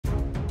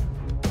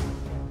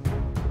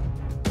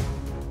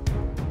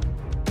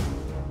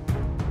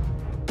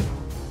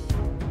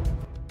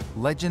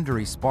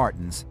Legendary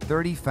Spartans,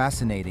 30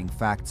 fascinating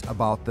facts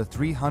about the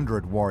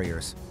 300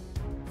 warriors.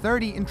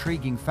 30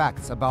 intriguing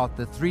facts about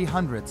the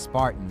 300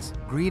 Spartans.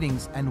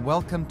 Greetings and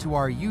welcome to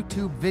our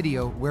YouTube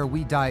video where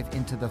we dive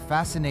into the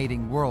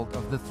fascinating world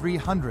of the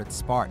 300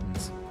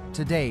 Spartans.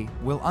 Today,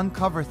 we'll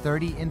uncover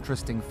 30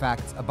 interesting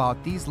facts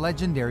about these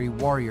legendary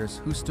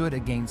warriors who stood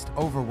against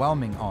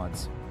overwhelming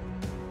odds.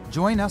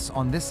 Join us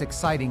on this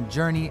exciting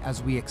journey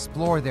as we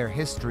explore their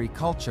history,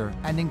 culture,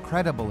 and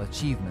incredible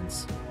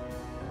achievements.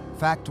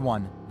 Fact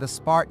 1. The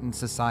Spartan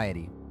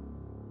Society.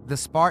 The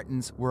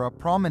Spartans were a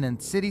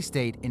prominent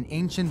city-state in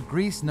ancient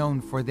Greece known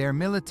for their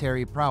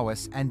military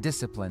prowess and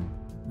discipline.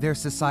 Their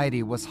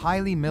society was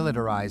highly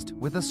militarized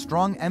with a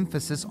strong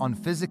emphasis on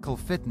physical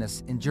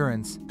fitness,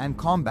 endurance, and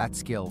combat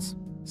skills.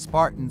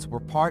 Spartans were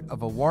part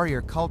of a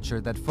warrior culture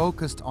that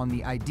focused on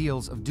the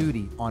ideals of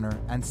duty, honor,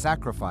 and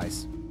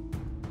sacrifice.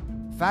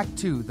 Fact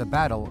 2. The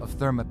Battle of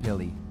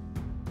Thermopylae.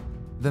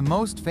 The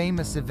most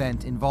famous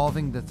event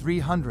involving the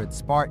 300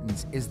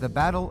 Spartans is the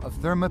Battle of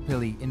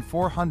Thermopylae in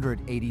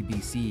 480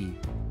 BCE.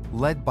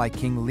 Led by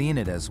King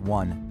Leonidas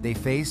I, they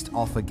faced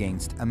off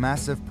against a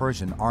massive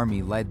Persian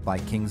army led by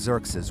King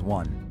Xerxes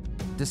I.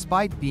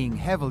 Despite being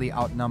heavily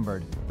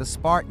outnumbered, the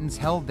Spartans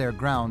held their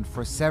ground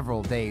for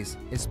several days,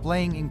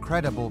 displaying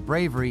incredible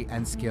bravery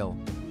and skill.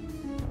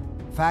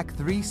 Fact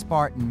 3.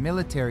 Spartan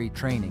military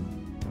training.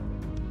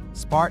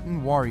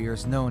 Spartan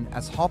warriors known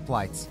as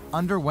hoplites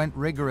underwent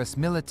rigorous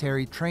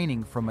military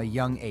training from a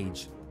young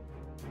age.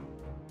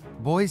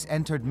 Boys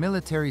entered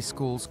military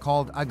schools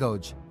called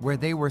agoge, where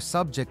they were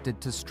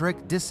subjected to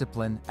strict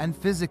discipline and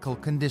physical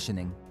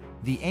conditioning.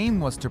 The aim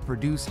was to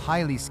produce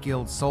highly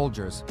skilled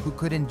soldiers who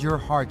could endure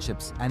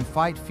hardships and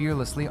fight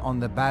fearlessly on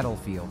the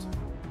battlefield.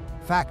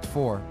 Fact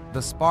 4.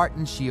 The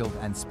Spartan shield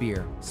and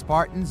spear.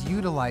 Spartans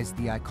utilized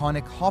the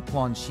iconic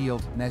hoplon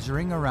shield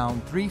measuring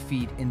around 3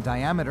 feet in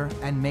diameter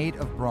and made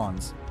of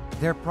bronze.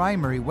 Their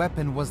primary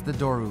weapon was the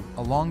doru,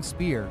 a long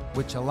spear,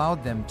 which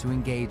allowed them to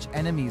engage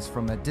enemies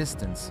from a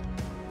distance.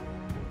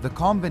 The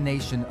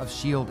combination of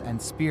shield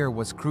and spear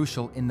was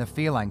crucial in the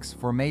phalanx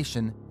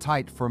formation,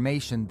 tight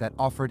formation that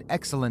offered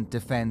excellent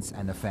defense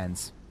and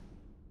offense.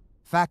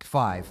 Fact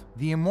 5.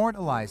 The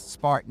immortalized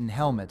Spartan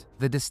helmet.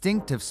 The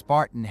distinctive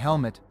Spartan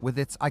helmet, with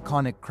its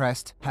iconic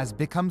crest, has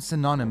become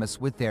synonymous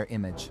with their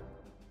image.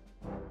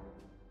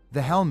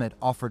 The helmet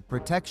offered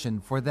protection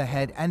for the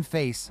head and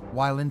face,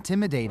 while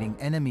intimidating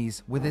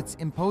enemies with its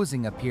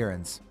imposing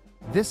appearance.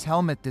 This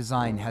helmet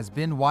design has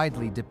been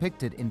widely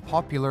depicted in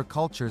popular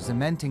culture,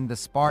 cementing the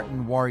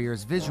Spartan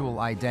warrior's visual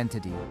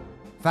identity.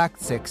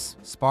 Fact 6.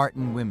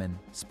 Spartan women.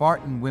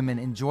 Spartan women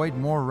enjoyed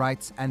more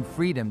rights and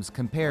freedoms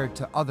compared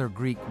to other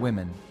Greek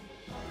women.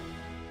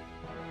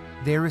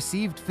 They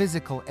received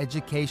physical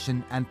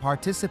education and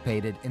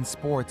participated in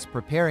sports,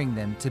 preparing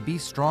them to be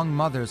strong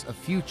mothers of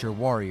future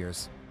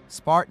warriors.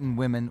 Spartan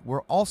women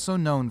were also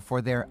known for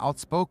their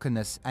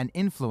outspokenness and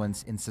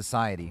influence in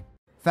society.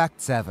 Fact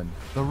 7.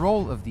 The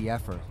role of the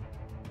ephor.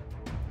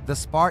 The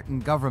Spartan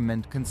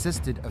government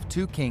consisted of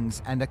 2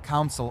 kings and a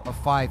council of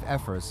 5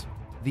 ephors.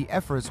 The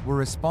ephors were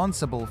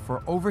responsible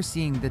for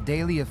overseeing the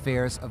daily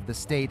affairs of the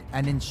state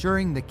and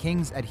ensuring the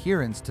king's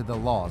adherence to the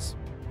laws.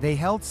 They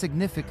held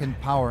significant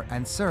power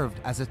and served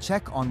as a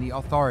check on the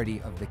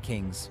authority of the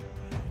kings.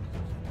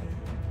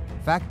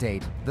 Fact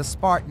 8. The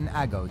Spartan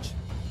agoge.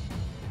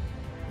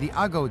 The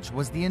agoge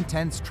was the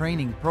intense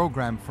training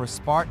program for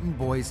Spartan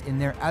boys in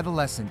their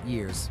adolescent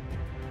years.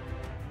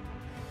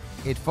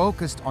 It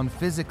focused on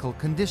physical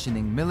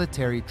conditioning,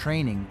 military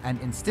training,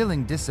 and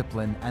instilling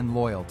discipline and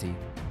loyalty.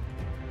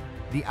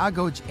 The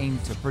agoge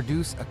aimed to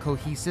produce a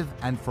cohesive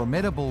and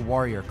formidable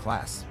warrior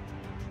class.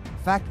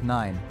 Fact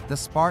 9. The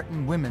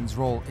Spartan women's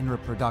role in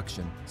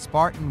reproduction.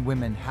 Spartan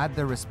women had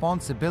the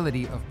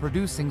responsibility of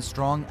producing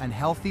strong and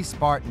healthy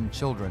Spartan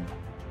children.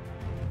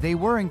 They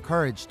were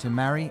encouraged to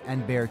marry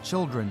and bear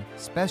children,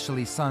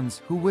 especially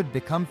sons who would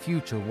become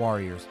future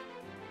warriors.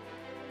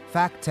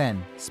 Fact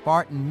 10.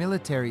 Spartan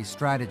military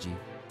strategy.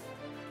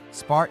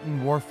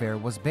 Spartan warfare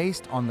was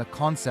based on the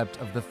concept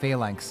of the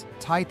phalanx,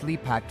 tightly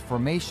packed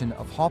formation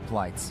of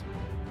hoplites.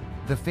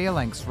 The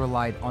phalanx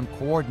relied on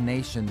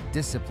coordination,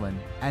 discipline,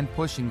 and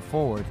pushing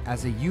forward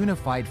as a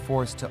unified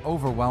force to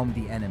overwhelm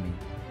the enemy.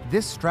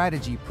 This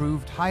strategy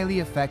proved highly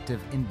effective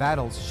in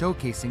battles,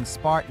 showcasing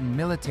Spartan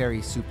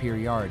military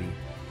superiority.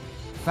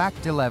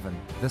 Fact 11.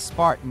 The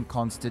Spartan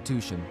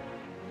Constitution.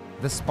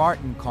 The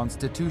Spartan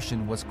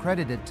Constitution was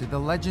credited to the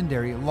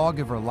legendary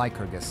lawgiver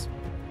Lycurgus.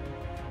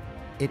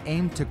 It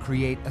aimed to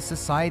create a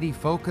society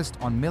focused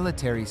on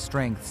military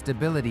strength,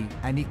 stability,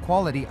 and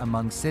equality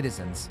among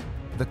citizens.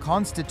 The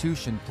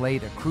Constitution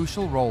played a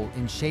crucial role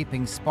in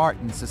shaping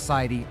Spartan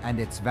society and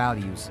its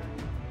values.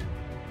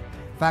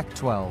 Fact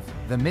 12.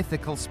 The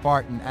mythical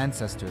Spartan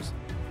ancestors.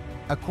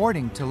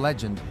 According to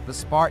legend, the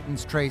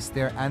Spartans traced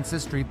their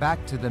ancestry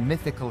back to the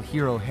mythical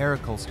hero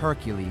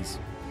Hercules.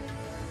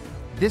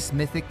 This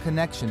mythic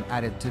connection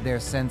added to their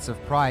sense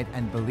of pride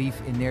and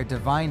belief in their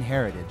divine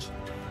heritage.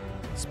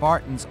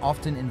 Spartans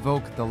often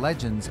invoked the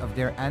legends of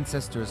their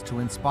ancestors to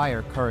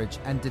inspire courage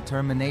and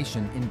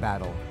determination in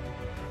battle.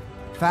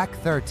 Fact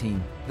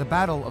 13. The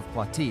Battle of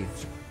Plataea.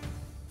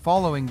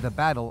 Following the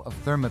Battle of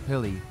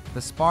Thermopylae,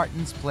 the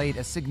Spartans played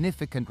a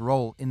significant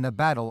role in the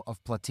Battle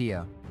of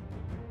Plataea.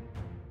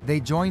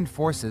 They joined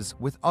forces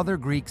with other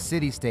Greek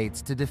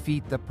city-states to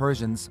defeat the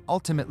Persians,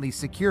 ultimately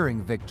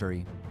securing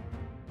victory.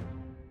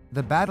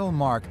 The battle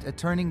marked a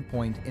turning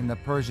point in the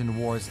Persian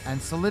Wars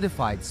and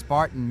solidified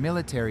Spartan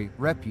military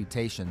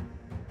reputation.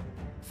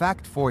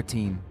 Fact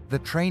 14. The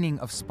training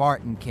of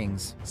Spartan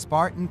kings.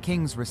 Spartan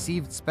kings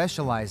received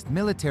specialized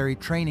military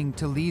training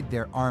to lead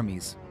their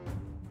armies.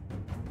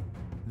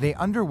 They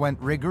underwent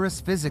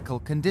rigorous physical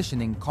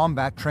conditioning,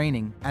 combat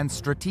training, and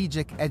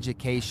strategic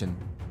education.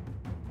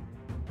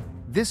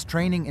 This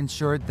training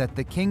ensured that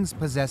the kings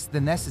possessed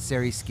the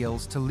necessary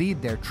skills to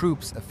lead their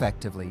troops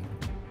effectively.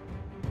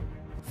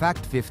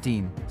 Fact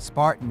 15.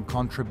 Spartan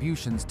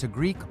contributions to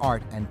Greek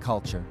art and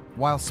culture.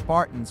 While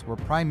Spartans were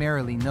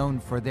primarily known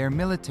for their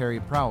military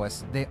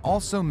prowess, they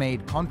also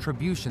made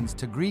contributions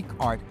to Greek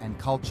art and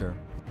culture.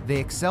 They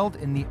excelled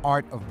in the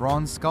art of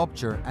bronze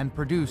sculpture and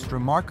produced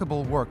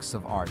remarkable works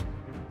of art.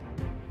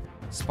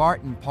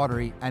 Spartan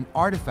pottery and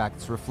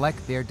artifacts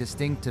reflect their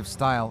distinctive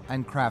style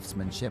and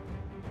craftsmanship.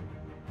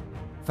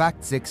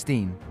 Fact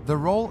 16. The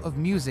role of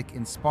music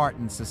in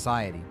Spartan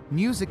society.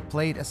 Music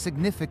played a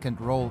significant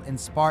role in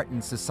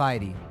Spartan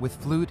society, with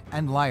flute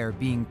and lyre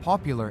being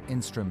popular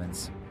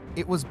instruments.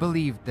 It was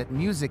believed that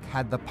music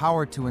had the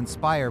power to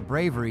inspire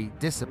bravery,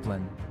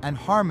 discipline, and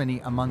harmony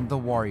among the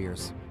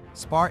warriors.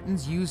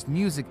 Spartans used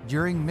music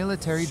during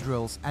military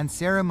drills and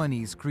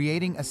ceremonies,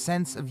 creating a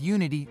sense of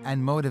unity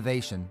and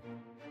motivation.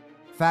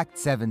 Fact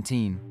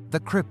 17. The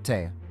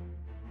Crypteia.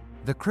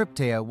 The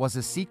Crypteia was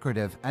a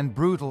secretive and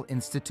brutal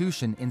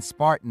institution in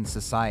Spartan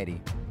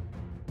society.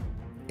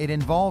 It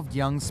involved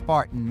young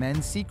Spartan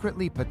men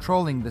secretly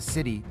patrolling the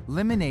city,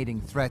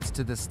 eliminating threats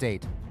to the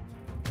state.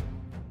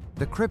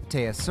 The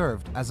Crypteia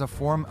served as a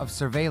form of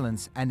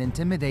surveillance and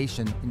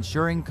intimidation,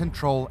 ensuring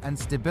control and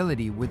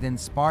stability within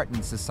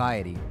Spartan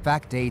society.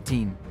 Fact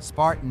 18.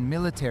 Spartan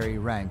military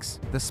ranks.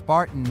 The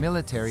Spartan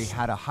military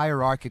had a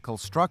hierarchical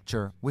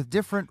structure with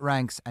different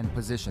ranks and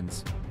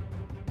positions.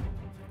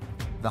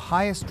 The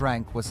highest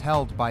rank was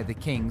held by the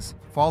kings,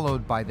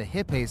 followed by the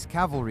hippes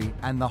cavalry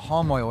and the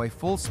homoioi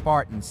full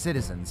Spartan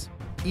citizens.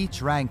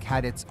 Each rank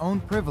had its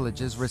own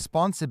privileges,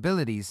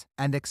 responsibilities,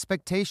 and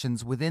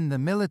expectations within the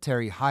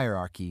military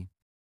hierarchy.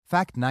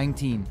 Fact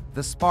 19.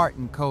 The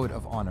Spartan Code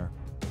of Honor.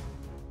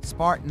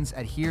 Spartans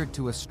adhered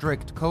to a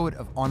strict code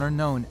of honor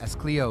known as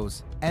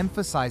kleos,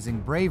 emphasizing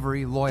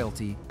bravery,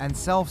 loyalty, and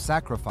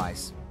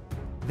self-sacrifice.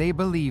 They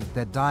believed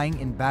that dying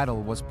in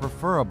battle was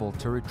preferable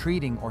to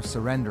retreating or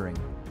surrendering.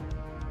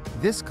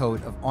 This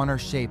code of honor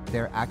shaped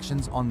their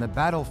actions on the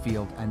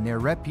battlefield and their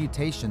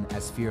reputation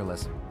as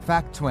fearless.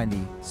 Fact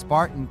 20.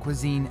 Spartan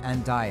cuisine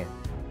and diet.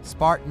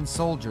 Spartan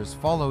soldiers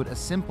followed a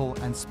simple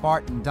and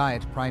Spartan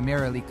diet,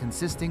 primarily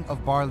consisting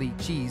of barley,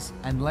 cheese,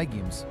 and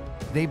legumes.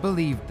 They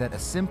believed that a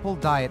simple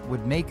diet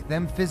would make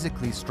them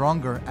physically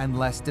stronger and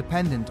less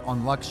dependent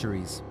on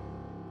luxuries.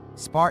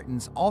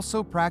 Spartans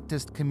also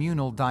practiced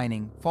communal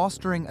dining,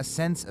 fostering a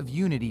sense of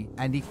unity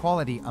and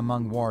equality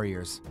among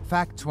warriors.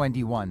 Fact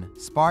 21.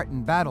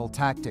 Spartan battle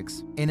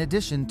tactics. In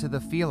addition to the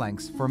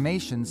phalanx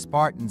formation,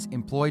 Spartans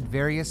employed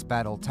various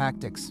battle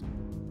tactics.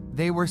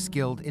 They were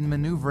skilled in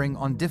maneuvering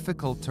on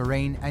difficult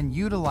terrain and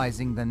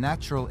utilizing the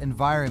natural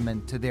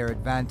environment to their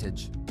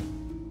advantage.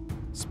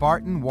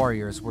 Spartan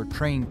warriors were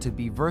trained to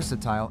be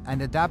versatile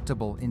and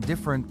adaptable in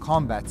different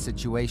combat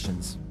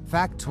situations.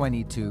 Fact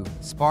 22.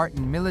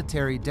 Spartan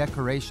military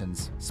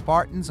decorations.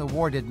 Spartans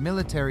awarded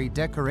military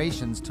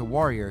decorations to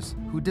warriors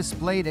who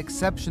displayed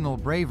exceptional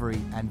bravery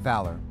and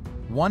valor.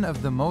 One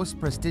of the most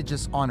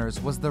prestigious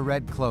honors was the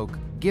Red Cloak,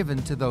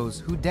 given to those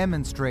who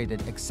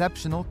demonstrated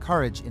exceptional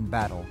courage in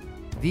battle.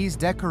 These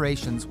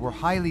decorations were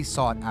highly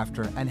sought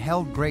after and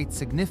held great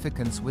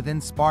significance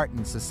within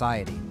Spartan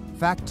society.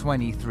 Fact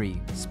 23.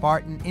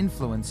 Spartan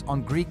influence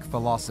on Greek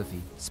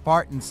philosophy.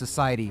 Spartan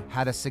society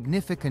had a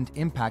significant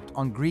impact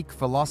on Greek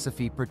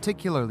philosophy,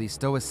 particularly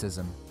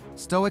Stoicism.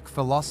 Stoic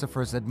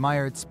philosophers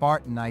admired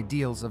Spartan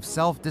ideals of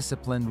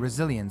self-discipline,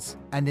 resilience,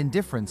 and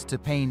indifference to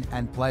pain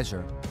and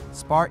pleasure.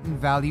 Spartan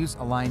values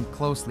aligned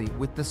closely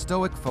with the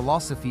Stoic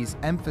philosophy's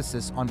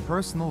emphasis on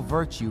personal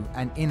virtue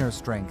and inner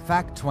strength.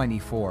 Fact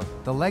 24.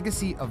 The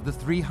legacy of the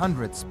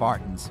 300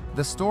 Spartans.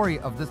 The story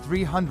of the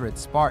 300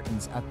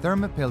 Spartans at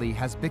Thermopylae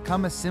has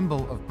become a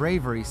symbol of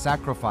bravery,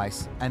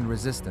 sacrifice, and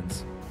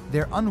resistance.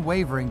 Their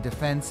unwavering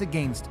defense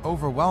against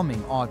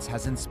overwhelming odds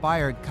has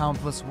inspired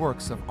countless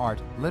works of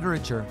art,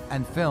 literature,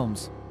 and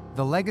films.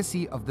 The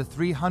legacy of the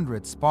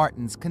 300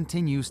 Spartans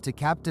continues to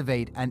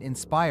captivate and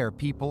inspire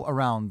people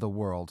around the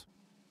world.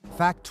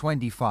 Fact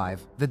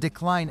 25. The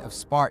decline of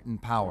Spartan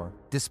power.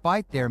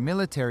 Despite their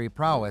military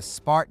prowess,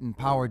 Spartan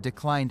power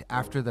declined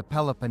after the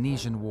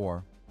Peloponnesian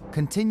War.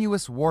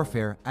 Continuous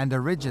warfare and a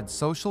rigid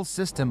social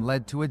system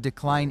led to a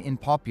decline in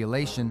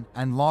population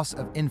and loss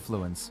of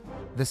influence.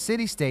 The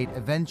city-state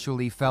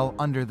eventually fell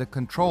under the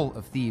control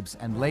of Thebes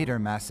and later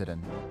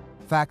Macedon.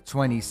 Fact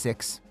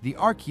 26. The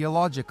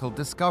archaeological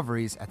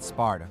discoveries at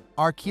Sparta.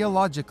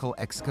 Archaeological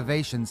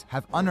excavations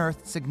have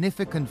unearthed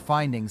significant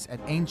findings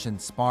at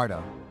ancient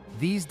Sparta.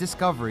 These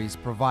discoveries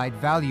provide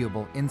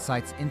valuable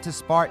insights into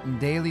Spartan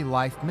daily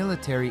life,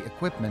 military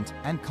equipment,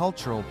 and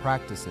cultural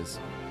practices.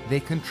 They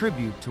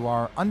contribute to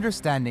our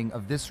understanding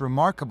of this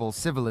remarkable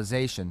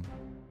civilization.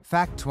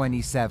 Fact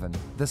 27.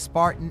 The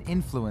Spartan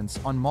influence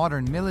on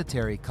modern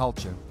military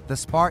culture. The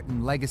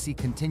Spartan legacy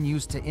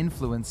continues to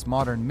influence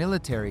modern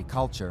military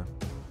culture.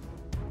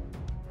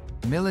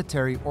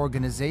 Military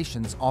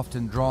organizations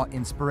often draw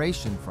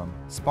inspiration from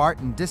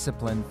Spartan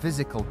discipline,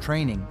 physical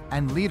training,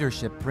 and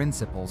leadership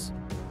principles.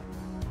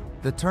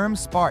 The term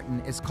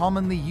Spartan is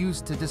commonly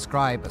used to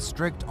describe a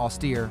strict,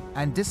 austere,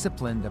 and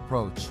disciplined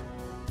approach.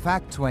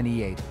 Fact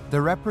 28.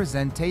 The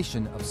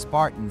representation of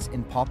Spartans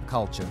in pop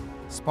culture.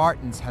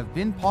 Spartans have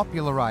been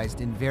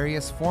popularized in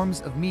various forms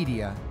of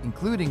media,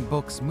 including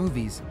books,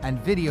 movies, and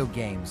video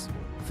games.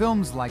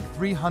 Films like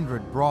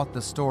 300 brought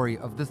the story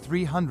of the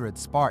 300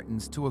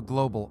 Spartans to a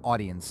global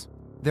audience.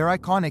 Their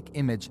iconic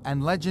image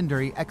and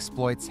legendary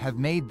exploits have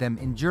made them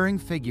enduring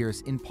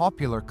figures in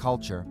popular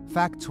culture.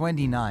 Fact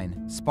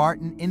 29.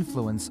 Spartan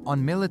influence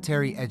on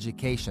military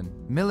education.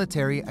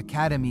 Military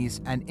academies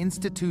and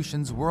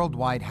institutions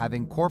worldwide have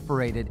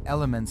incorporated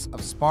elements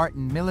of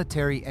Spartan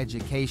military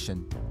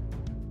education.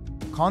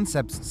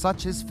 Concepts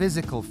such as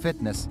physical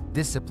fitness,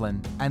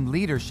 discipline, and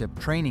leadership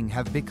training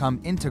have become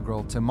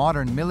integral to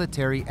modern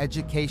military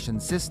education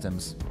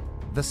systems.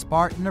 The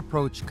Spartan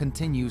approach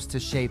continues to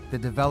shape the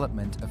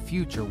development of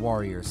future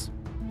warriors.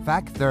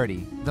 Fact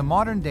 30. The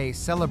modern-day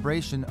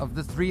celebration of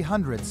the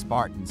 300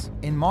 Spartans.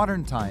 In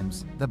modern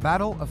times, the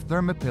Battle of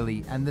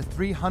Thermopylae and the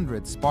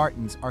 300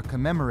 Spartans are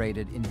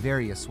commemorated in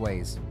various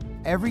ways.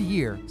 Every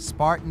year,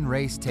 Spartan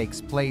race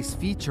takes place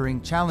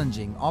featuring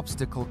challenging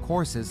obstacle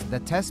courses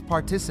that test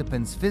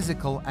participants'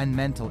 physical and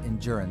mental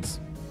endurance.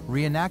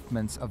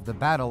 Reenactments of the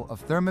Battle of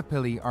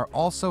Thermopylae are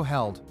also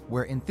held,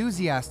 where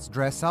enthusiasts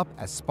dress up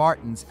as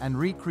Spartans and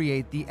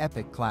recreate the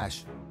epic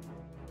clash.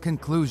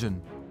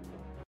 Conclusion.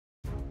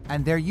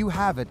 And there you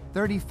have it,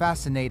 30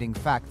 fascinating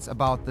facts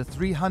about the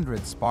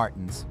 300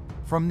 Spartans.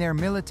 From their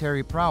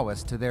military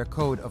prowess to their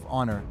code of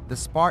honor, the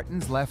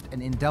Spartans left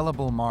an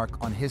indelible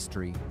mark on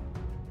history.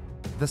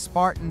 The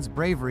Spartans'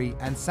 bravery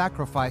and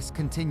sacrifice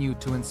continue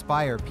to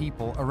inspire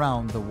people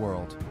around the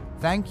world.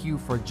 Thank you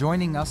for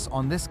joining us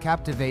on this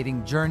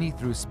captivating journey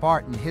through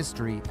Spartan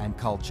history and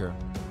culture.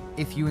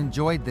 If you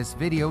enjoyed this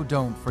video,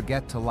 don't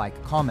forget to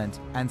like, comment,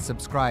 and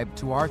subscribe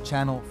to our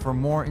channel for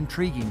more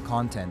intriguing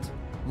content.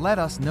 Let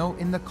us know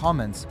in the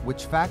comments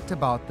which fact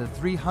about the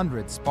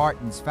 300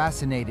 Spartans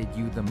fascinated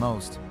you the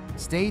most.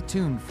 Stay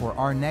tuned for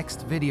our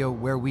next video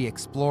where we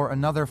explore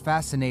another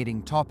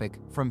fascinating topic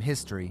from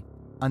history.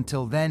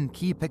 Until then,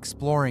 keep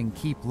exploring,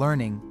 keep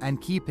learning,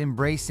 and keep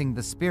embracing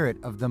the spirit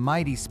of the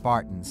mighty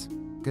Spartans.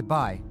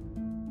 Goodbye.